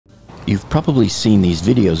You've probably seen these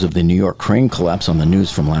videos of the New York crane collapse on the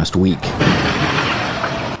news from last week.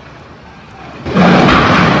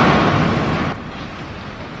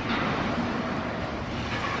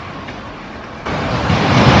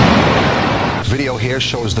 Video here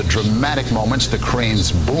shows the dramatic moments. The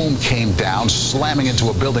crane's boom came down, slamming into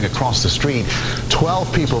a building across the street.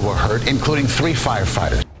 12 people were hurt, including 3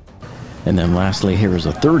 firefighters. And then lastly, here is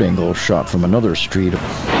a third angle shot from another street.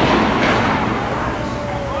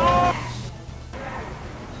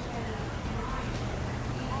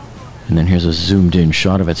 And then here's a zoomed in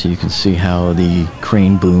shot of it so you can see how the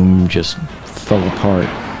crane boom just fell apart.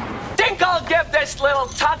 Think I'll give this little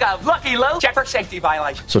tug a looky loo. Check for safety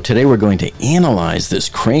violation. So today we're going to analyze this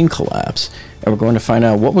crane collapse, and we're going to find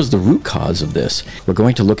out what was the root cause of this. We're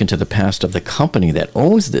going to look into the past of the company that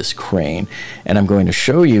owns this crane, and I'm going to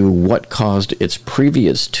show you what caused its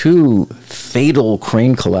previous 2 fatal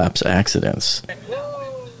crane collapse accidents.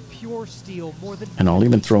 And I'll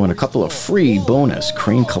even throw in a couple of free bonus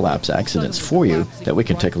crane collapse accidents for you that we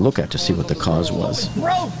can take a look at to see what the cause was.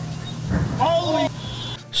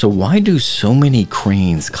 So why do so many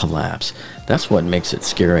cranes collapse? That's what makes it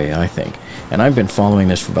scary, I think. And I've been following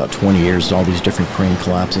this for about 20 years, all these different crane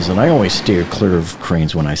collapses, and I always steer clear of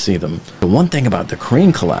cranes when I see them. The one thing about the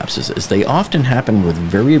crane collapses is they often happen with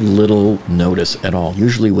very little notice at all,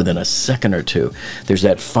 usually within a second or two. There's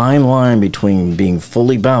that fine line between being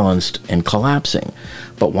fully balanced and collapsing.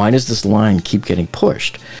 But why does this line keep getting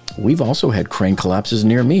pushed? We've also had crane collapses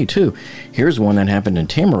near me, too. Here's one that happened in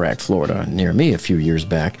Tamarack, Florida, near me a few years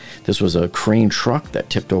back. This was a crane truck that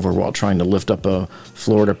tipped over while trying to lift up a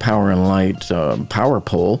Florida Power and Light power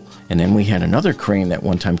pole. And then we had another crane that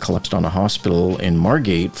one time collapsed on a hospital in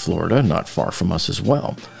Margate, Florida, not far from us as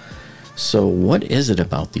well. So what is it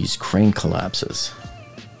about these crane collapses?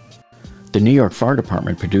 The New York Fire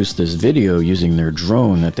Department produced this video using their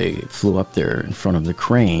drone that they flew up there in front of the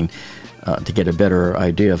crane to get a better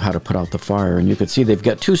idea of how to put out the fire. And you can see they've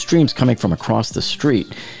got 2 streams coming from across the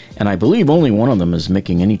street. And I believe only one of them is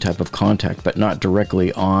making any type of contact, but not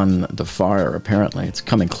directly on the fire, apparently. It's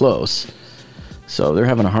coming close. So they're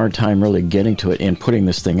having a hard time really getting to it and putting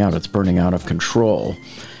this thing out. It's burning out of control.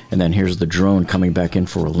 And then here's the drone coming back in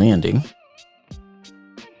for a landing.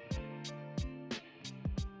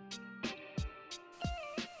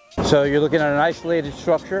 So you're looking at an isolated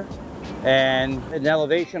structure and an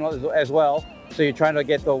elevation as well. So you're trying to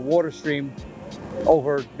get the water stream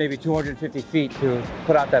over maybe 250 feet to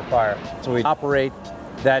put out that fire. So we operate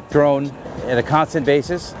that drone at a constant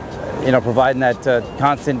basis, providing that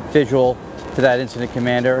constant visual to that incident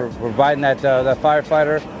commander, providing that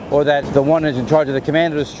firefighter or that the one who's in charge of the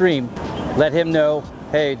command of the stream, let him know,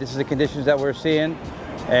 hey, this is the conditions that we're seeing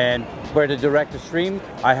and where to direct the stream.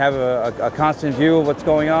 I have a constant view of what's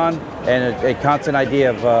going on and a constant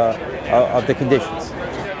idea of the conditions.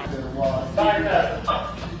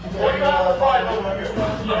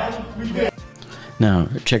 Now,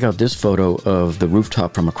 check out this photo of the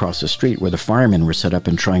rooftop from across the street where the firemen were set up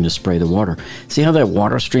and trying to spray the water. See how that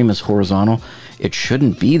water stream is horizontal? It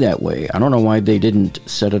shouldn't be that way. I don't know why they didn't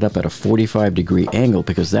set it up at a 45-degree angle,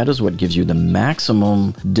 because that is what gives you the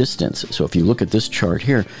maximum distance. So if you look at this chart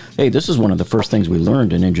here, hey, this is one of the first things we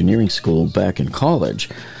learned in engineering school back in college,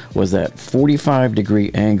 was that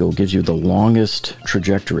 45-degree angle gives you the longest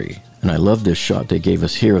trajectory. And I love this shot they gave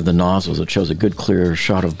us here of the nozzles. It shows a good clear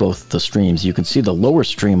shot of both the streams. You can see the lower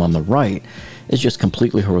stream on the right is just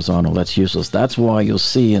completely horizontal. That's useless. That's why you'll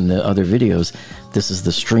see in the other videos, this is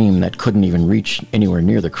the stream that couldn't even reach anywhere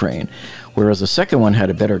near the crane. Whereas the second one had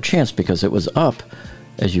a better chance because it was up,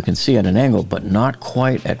 as you can see, at an angle, but not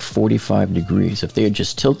quite at 45 degrees. If they had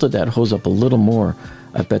just tilted that hose up a little more,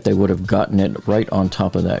 I bet they would have gotten it right on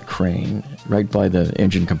top of that crane, right by the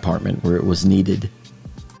engine compartment where it was needed.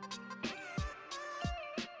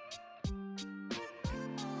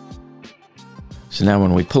 So now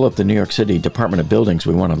when we pull up the New York City Department of Buildings,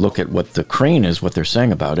 we want to look at what the crane is, what they're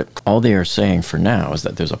saying about it. All they are saying for now is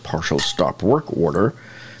that there's a partial stop work order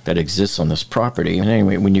that exists on this property. And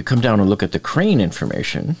anyway, when you come down and look at the crane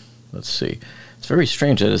information, let's see. It's very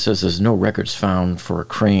strange that it says there's no records found for a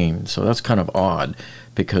crane. So that's kind of odd,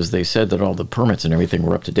 because they said that all the permits and everything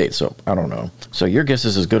were up to date. So I don't know. So your guess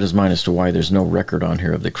is as good as mine as to why there's no record on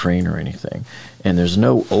here of the crane or anything. And there's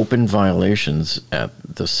no open violations at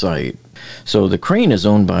the site. So the crane is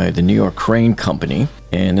owned by the New York Crane Company,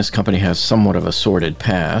 and this company has somewhat of a sordid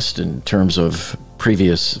past in terms of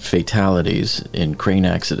previous fatalities in crane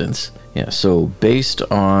accidents. Yeah, so based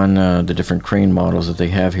on the different crane models that they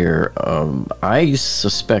have here, I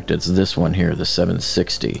suspect it's this one here, the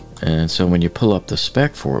 760. And so when you pull up the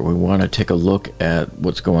spec for it, we want to take a look at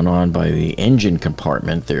what's going on by the engine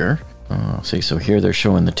compartment there. See, so here they're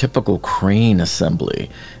showing the typical crane assembly,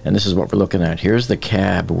 and this is what we're looking at. Here's the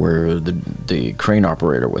cab where the crane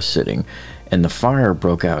operator was sitting, and the fire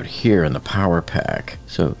broke out here in the power pack.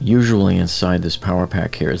 So usually inside this power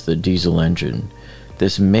pack here is the diesel engine.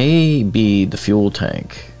 This may be the fuel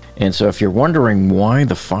tank. And so if you're wondering why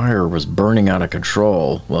the fire was burning out of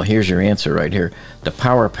control, well, here's your answer right here. The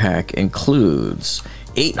power pack includes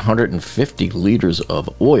 850 liters of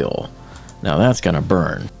oil. Now that's gonna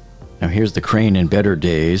burn. Now here's the crane in better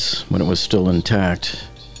days when it was still intact.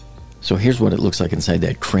 So here's what it looks like inside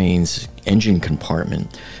that crane's engine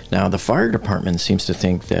compartment. Now the fire department seems to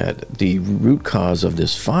think that the root cause of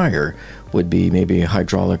this fire would be maybe a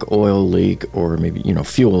hydraulic oil leak, or maybe, you know,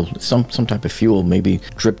 fuel, some type of fuel maybe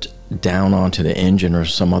dripped down onto the engine or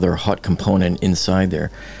some other hot component inside there.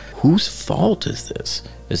 Whose fault is this?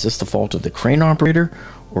 Is this the fault of the crane operator,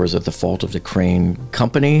 or is it the fault of the crane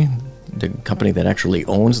company? The company that actually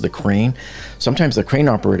owns the crane? Sometimes the crane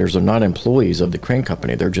operators are not employees of the crane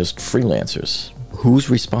company, they're just freelancers. Whose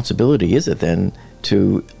responsibility is it then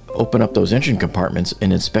to open up those engine compartments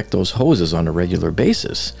and inspect those hoses on a regular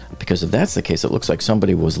basis? Because if that's the case, it looks like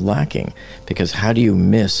somebody was lacking, because how do you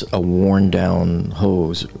miss a worn down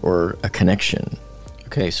hose or a connection?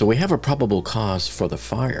 Okay, so we have a probable cause for the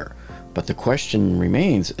fire. But the question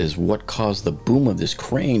remains is what caused the boom of this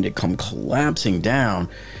crane to come collapsing down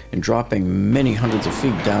and dropping many hundreds of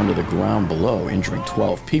feet down to the ground below, injuring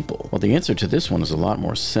 12 people? Well, the answer to this one is a lot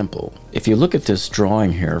more simple. If you look at this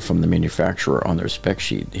drawing here from the manufacturer on their spec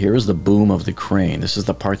sheet, here's the boom of the crane. This is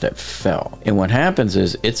the part that fell. And what happens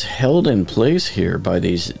is it's held in place here by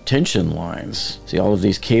these tension lines. See all of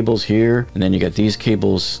these cables here, and then you got these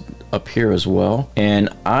cables up here as well. And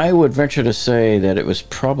I would venture to say that it was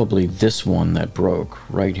probably this one that broke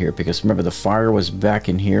right here, because remember the fire was back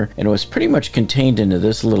in here and it was pretty much contained into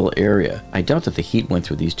this little area. I doubt that the heat went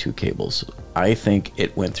through these two cables. I think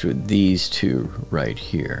it went through these two right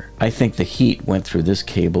here. I think the heat went through this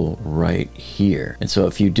cable right here. And so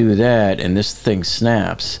if you do that and this thing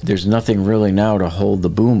snaps, there's nothing really now to hold the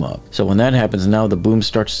boom up. So when that happens, now the boom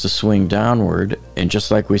starts to swing downward, and just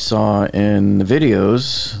like we saw in the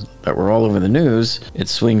videos that were all over the news, it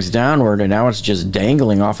swings downward and now it's just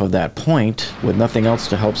dangling off of that point with nothing else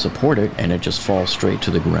to help support it, and it just falls straight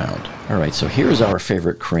to the ground. Alright, so here's our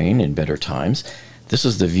favorite crane in better times. This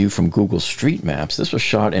is the view from Google Street Maps. This was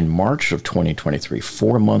shot in March of 2023,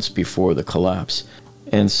 4 months before the collapse.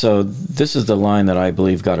 And so this is the line that I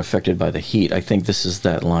believe got affected by the heat. I think this is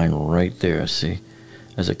that line right there, see,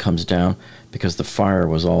 as it comes down, because the fire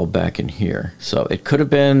was all back in here. So it could have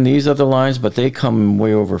been these other lines, but they come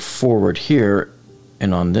way over forward here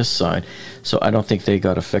and on this side. So I don't think they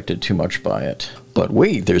got affected too much by it. But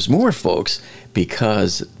wait, there's more, folks,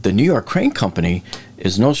 because the New York Crane Company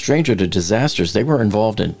is no stranger to disasters. They were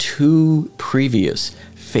involved in 2 previous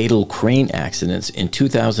fatal crane accidents in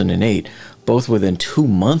 2008, both within 2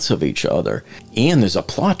 months of each other. And there's a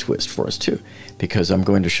plot twist for us too, because I'm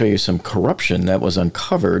going to show you some corruption that was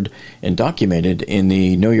uncovered and documented in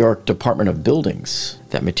the New York Department of Buildings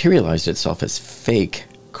that materialized itself as fake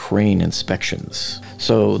crane inspections.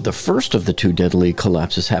 So the first of the 2 deadly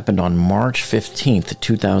collapses happened on March 15th,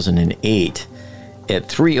 2008 at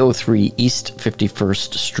 303 East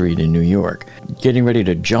 51st Street in New York. Getting ready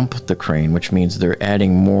to jump the crane, which means they're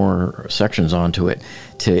adding more sections onto it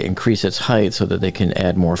to increase its height so that they can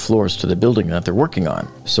add more floors to the building that they're working on.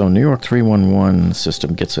 So New York 311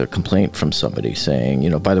 system gets a complaint from somebody saying, you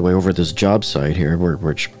know, by the way, over at this job site here,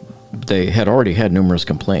 which they had already had numerous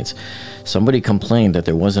complaints, somebody complained that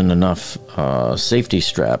there wasn't enough safety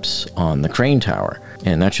straps on the crane tower,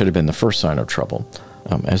 and that should have been the first sign of trouble.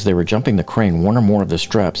 As they were jumping the crane, one or more of the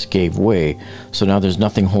straps gave way, so now there's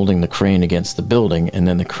nothing holding the crane against the building, and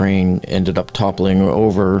then the crane ended up toppling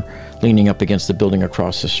over, leaning up against the building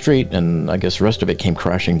across the street, and I guess the rest of it came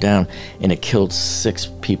crashing down, and it killed 6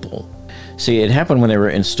 people. See, it happened when they were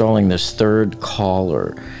installing this 3rd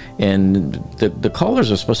collar, and the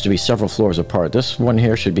collars are supposed to be several floors apart. This one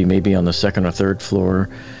here should be maybe on the 2nd or 3rd floor,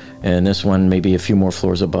 and this one maybe a few more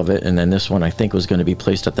floors above it, and then this one I think was going to be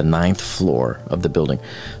placed at the 9th floor of the building.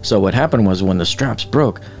 So what happened was when the straps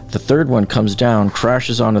broke, the 3rd one comes down,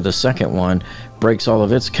 crashes onto the 2nd one, breaks all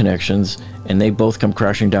of its connections, and they both come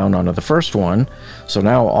crashing down onto the 1st one. So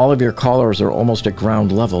now all of your collars are almost at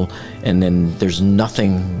ground level, and then there's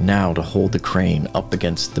nothing now to hold the crane up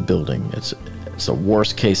against the building. It's a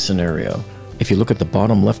worst case scenario. If you look at the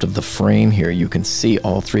bottom left of the frame here, you can see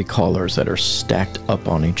all 3 collars that are stacked up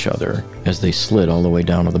on each other as they slid all the way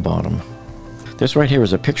down to the bottom. This right here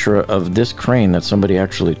is a picture of this crane that somebody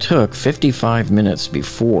actually took 55 minutes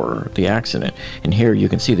before the accident. And here you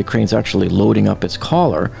can see the crane's actually loading up its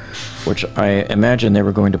collar, which I imagine they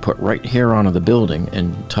were going to put right here onto the building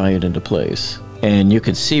and tie it into place. And you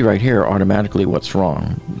can see right here automatically what's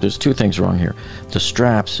wrong. There's two things wrong here. The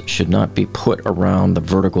straps should not be put around the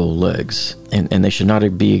vertical legs, and they should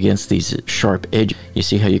not be against these sharp edges. You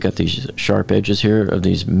see how you got these sharp edges here of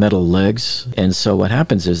these metal legs? And so what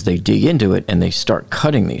happens is they dig into it and they start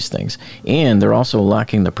cutting these things. And they're also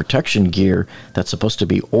lacking the protection gear that's supposed to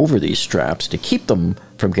be over these straps to keep them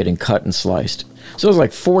from getting cut and sliced. So there's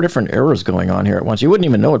like 4 different errors going on here at once. You wouldn't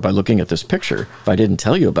even know it by looking at this picture if I didn't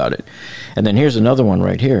tell you about it. And then here's another one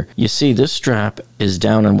right here. You see this strap is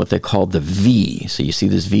down in what they call the V. So you see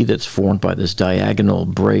this V that's formed by this diagonal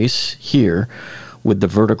brace here with the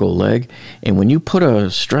vertical leg. And when you put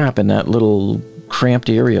a strap in that little cramped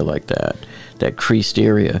area like that, that creased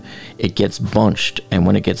area, it gets bunched. And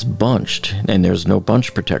when it gets bunched, and there's no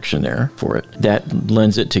bunch protection there for it, that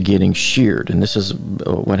lends it to getting sheared. And this is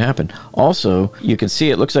what happened. Also, you can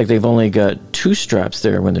see it looks like they've only got 2 straps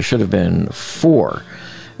there when there should have been 4.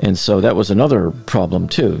 And so that was another problem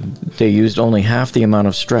too. They used only half the amount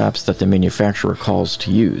of straps that the manufacturer calls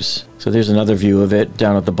to use. So there's another view of it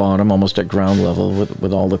down at the bottom, almost at ground level,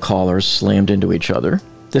 with all the collars slammed into each other.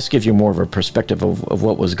 This gives you more of a perspective of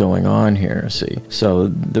what was going on here, see. So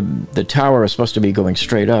the tower is supposed to be going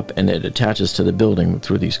straight up, and it attaches to the building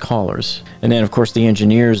through these collars. And then, of course, the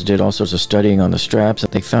engineers did all sorts of studying on the straps.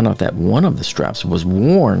 They found out that one of the straps was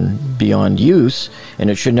worn beyond use, and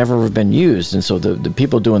it should never have been used. And so the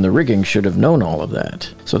people doing the rigging should have known all of that.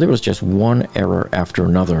 So there was just one error after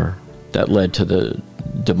another that led to the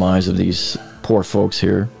demise of these poor folks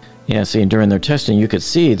here. Yeah, see, and during their testing, you could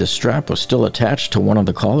see the strap was still attached to one of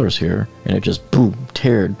the collars here, and it just, boom,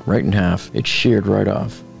 teared right in half. It sheared right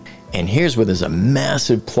off. And here's where there's a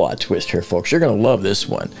massive plot twist here, folks. You're going to love this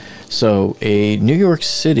one. So a New York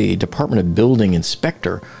City Department of Building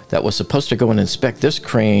inspector that was supposed to go and inspect this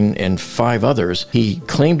crane and 5 others, he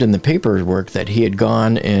claimed in the paperwork that he had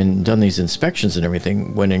gone and done these inspections and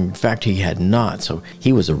everything, when in fact he had not. So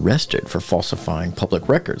he was arrested for falsifying public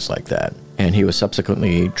records like that. And he was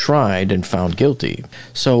subsequently tried and found guilty.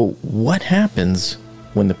 So what happens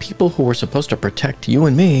when the people who are supposed to protect you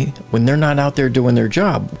and me, when they're not out there doing their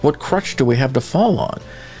job? What crutch do we have to fall on?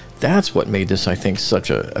 That's what made this, I think, such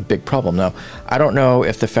a big problem. Now, I don't know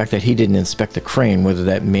if the fact that he didn't inspect the crane, whether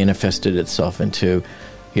that manifested itself into,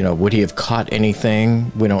 you know, would he have caught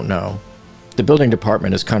anything? We don't know. The building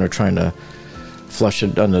department is kind of trying to flush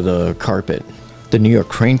it under the carpet. The New York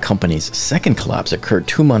Crane Company's second collapse occurred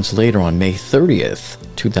 2 months later on May 30th,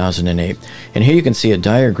 2008. And here you can see a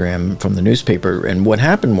diagram from the newspaper. And what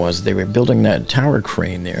happened was they were building that tower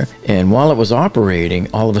crane there. And while it was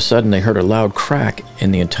operating, all of a sudden they heard a loud crack,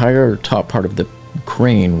 and the entire top part of the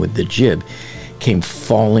crane with the jib came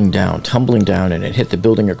falling down, tumbling down, and it hit the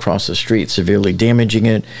building across the street, severely damaging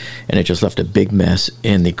it, and it just left a big mess.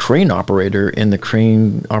 And the crane operator in the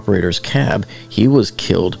crane operator's cab, he was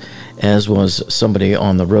killed, as was somebody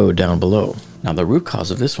on the road down below. Now, the root cause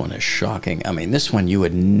of this one is shocking. I mean, this one you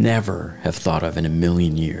would never have thought of in a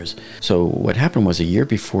million years. So what happened was, a year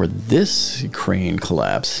before this crane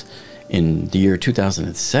collapse, in the year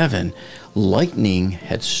 2007, lightning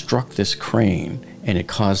had struck this crane, and it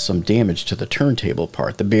caused some damage to the turntable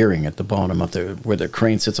part, the bearing at the bottom of where the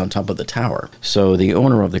crane sits on top of the tower. So the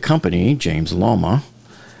owner of the company, James Loma,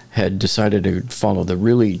 had decided to follow the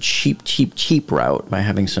really cheap route by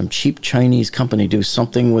having some cheap Chinese company do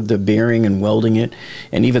something with the bearing and welding it.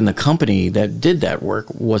 And even the company that did that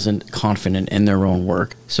work wasn't confident in their own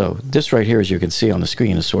work. So this right here, as you can see on the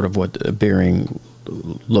screen, is sort of what the bearing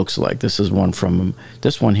looks like. This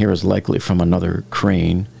one here is likely from another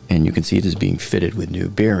crane, and you can see it is being fitted with new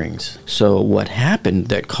bearings. So what happened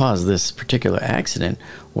that caused this particular accident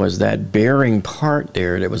was that bearing part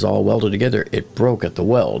there that was all welded together, it broke at the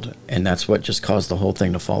weld, and that's what just caused the whole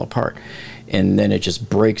thing to fall apart. And then it just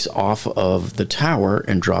breaks off of the tower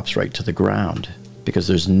and drops right to the ground because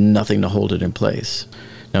there's nothing to hold it in place.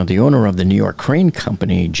 Now, the owner of the New York Crane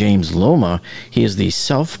Company, James Loma, he is the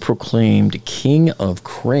self-proclaimed king of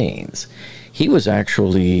cranes. He was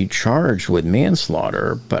actually charged with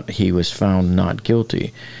manslaughter, but he was found not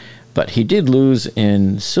guilty. But he did lose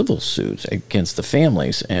in civil suits against the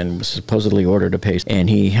families and was supposedly ordered to pay. And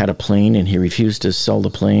he had a plane, and he refused to sell the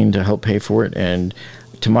plane to help pay for it. And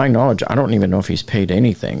to my knowledge, I don't even know if he's paid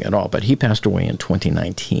anything at all, but he passed away in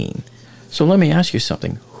 2019. So let me ask you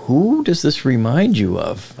something. who does this remind you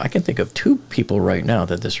of? I can think of two people right now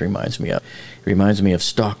that this reminds me of. It reminds me of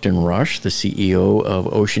Stockton Rush, the CEO of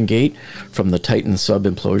OceanGate, from the Titan sub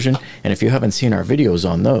implosion. And if you haven't seen our videos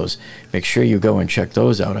on those, make sure you go and check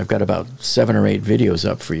those out. I've got about 7 or 8 videos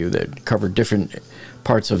up for you that cover different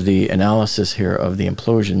parts of the analysis here of the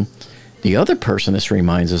implosion. The other person this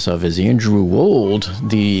reminds us of is Andrew Wold,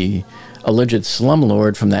 the alleged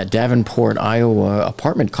slumlord from that Davenport, Iowa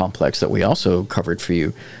apartment complex that we also covered for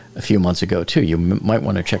you a few months ago too. You might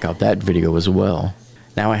want to check out that video as well.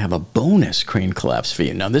 Now I have a bonus crane collapse for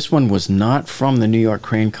you. Now this one was not from the New York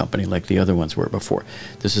Crane Company like the other ones were before.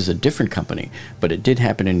 This is a different company, but it did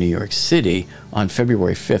happen in New York City on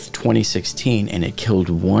February 5th, 2016, and it killed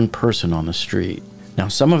 1 person on the street. Now,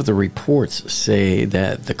 some of the reports say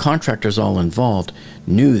that the contractors all involved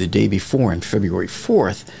knew the day before, on February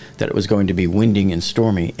 4th, that it was going to be windy and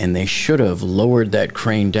stormy, and they should have lowered that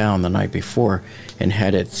crane down the night before and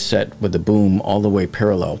had it set with the boom all the way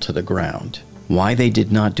parallel to the ground. Why they did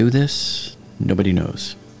not do this, nobody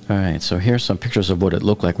knows. All right, so here's some pictures of what it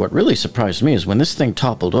looked like. What really surprised me is when this thing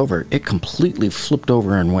toppled over, it completely flipped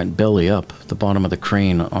over and went belly up, the bottom of the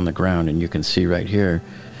crane on the ground, and you can see right here,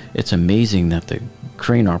 it's amazing that the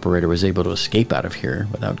crane operator was able to escape out of here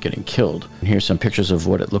without getting killed. And here's some pictures of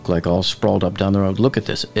what it looked like all sprawled up down the road. Look at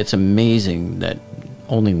this. It's amazing that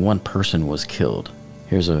only 1 person was killed.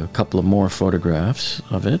 Here's a couple of more photographs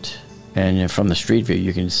of it. And from the street view,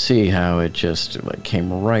 you can see how it just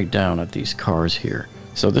came right down at these cars here.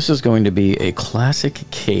 So this is going to be a classic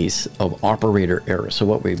case of operator error. So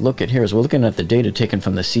what we look at here is we're looking at the data taken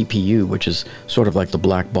from the CPU, which is sort of like the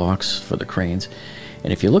black box for the cranes.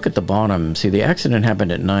 And if you look at the bottom, see the accident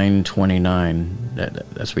happened at 9:29.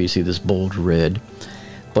 That's where you see this bold red.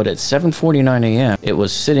 But at 7:49 a.m., it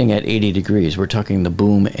was sitting at 80 degrees. We're talking the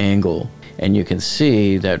boom angle. And you can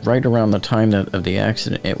see that right around the time of the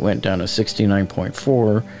accident, it went down to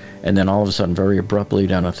 69.4, and then all of a sudden, very abruptly,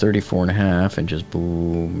 down to 34.5, and just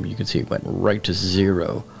boom, you can see it went right to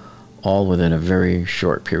 0, all within a very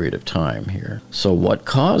short period of time here. So what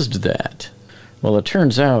caused that? Well, it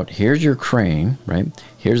turns out, here's your crane, right?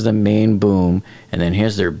 Here's the main boom, and then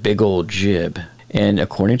here's their big old jib. And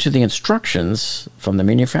according to the instructions from the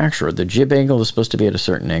manufacturer, the jib angle is supposed to be at a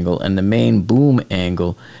certain angle, and the main boom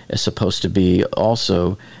angle is supposed to be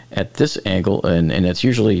also at this angle, and it's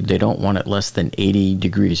usually, they don't want it less than 80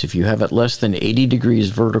 degrees. If you have it less than 80 degrees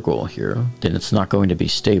vertical here, then it's not going to be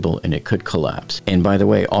stable, and it could collapse. And by the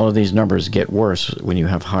way, all of these numbers get worse when you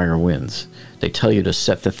have higher winds. They tell you to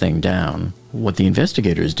set the thing down. What the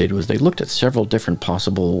investigators did was they looked at several different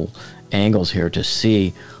possible angles here to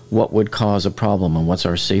see what would cause a problem and what's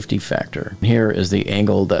our safety factor. Here is the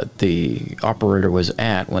angle that the operator was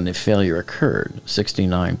at when the failure occurred,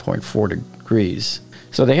 69.4 degrees.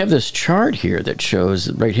 So they have this chart here that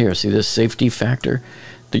shows, right here, see this safety factor?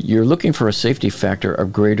 That you're looking for a safety factor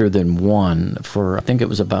of greater than 1 for, I think it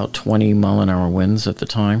was about 20 mile-an-hour winds at the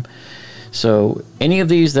time. So any of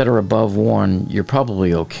these that are above 1, you're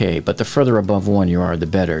probably okay, but the further above 1 you are, the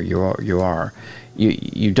better you are.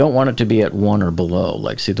 You don't want it to be at 1 or below,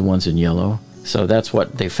 like see the ones in yellow? So that's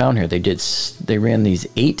what they found here. They ran these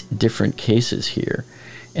 8 different cases here,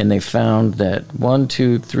 and they found that 1,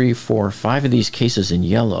 2, 3, 4, 5 of these cases in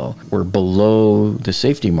yellow were below the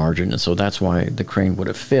safety margin, and so that's why the crane would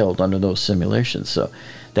have failed under those simulations. So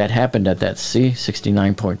that happened at that, see,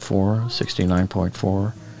 69.4,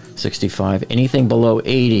 69.4. 65, anything below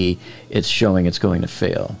 80, it's showing it's going to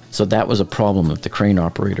fail. So that was a problem that the crane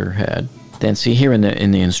operator had. Then see here in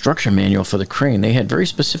the instruction manual for the crane, they had very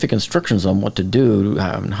specific instructions on what to do,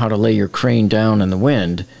 how to lay your crane down in the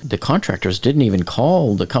wind. The contractors didn't even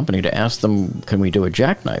call the company to ask them, can we do a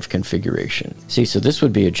jackknife configuration? See, so this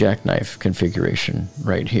would be a jackknife configuration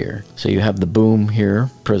right here. So you have the boom here,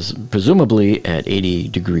 presumably at 80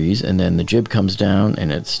 degrees, and then the jib comes down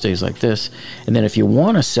and it stays like this. And then if you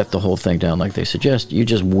want to set the whole thing down like they suggest, you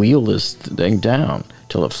just wheel this thing down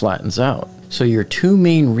till it flattens out. So your 2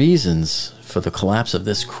 main reasons for the collapse of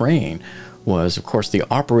this crane was, of course, the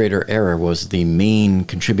operator error was the main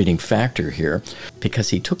contributing factor here, because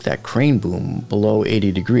he took that crane boom below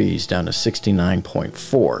 80 degrees down to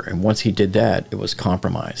 69.4, and once he did that, it was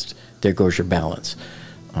compromised. There goes your balance.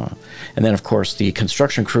 And then, of course, the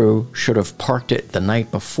construction crew should have parked it the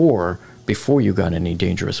night before you got any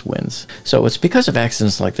dangerous winds. So it's because of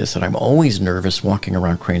accidents like this that I'm always nervous walking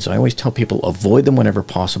around cranes. I always tell people avoid them whenever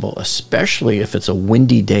possible, especially if it's a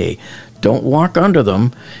windy day. Don't walk under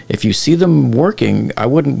them. If you see them working, I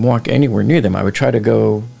wouldn't walk anywhere near them. I would try to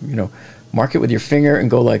go, mark it with your finger and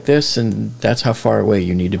go like this, and that's how far away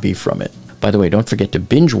you need to be from it. By the way, don't forget to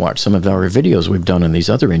binge watch some of our videos we've done on these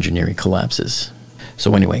other engineering collapses.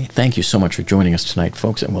 So anyway, thank you so much for joining us tonight,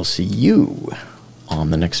 folks, and we'll see you on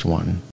the next one.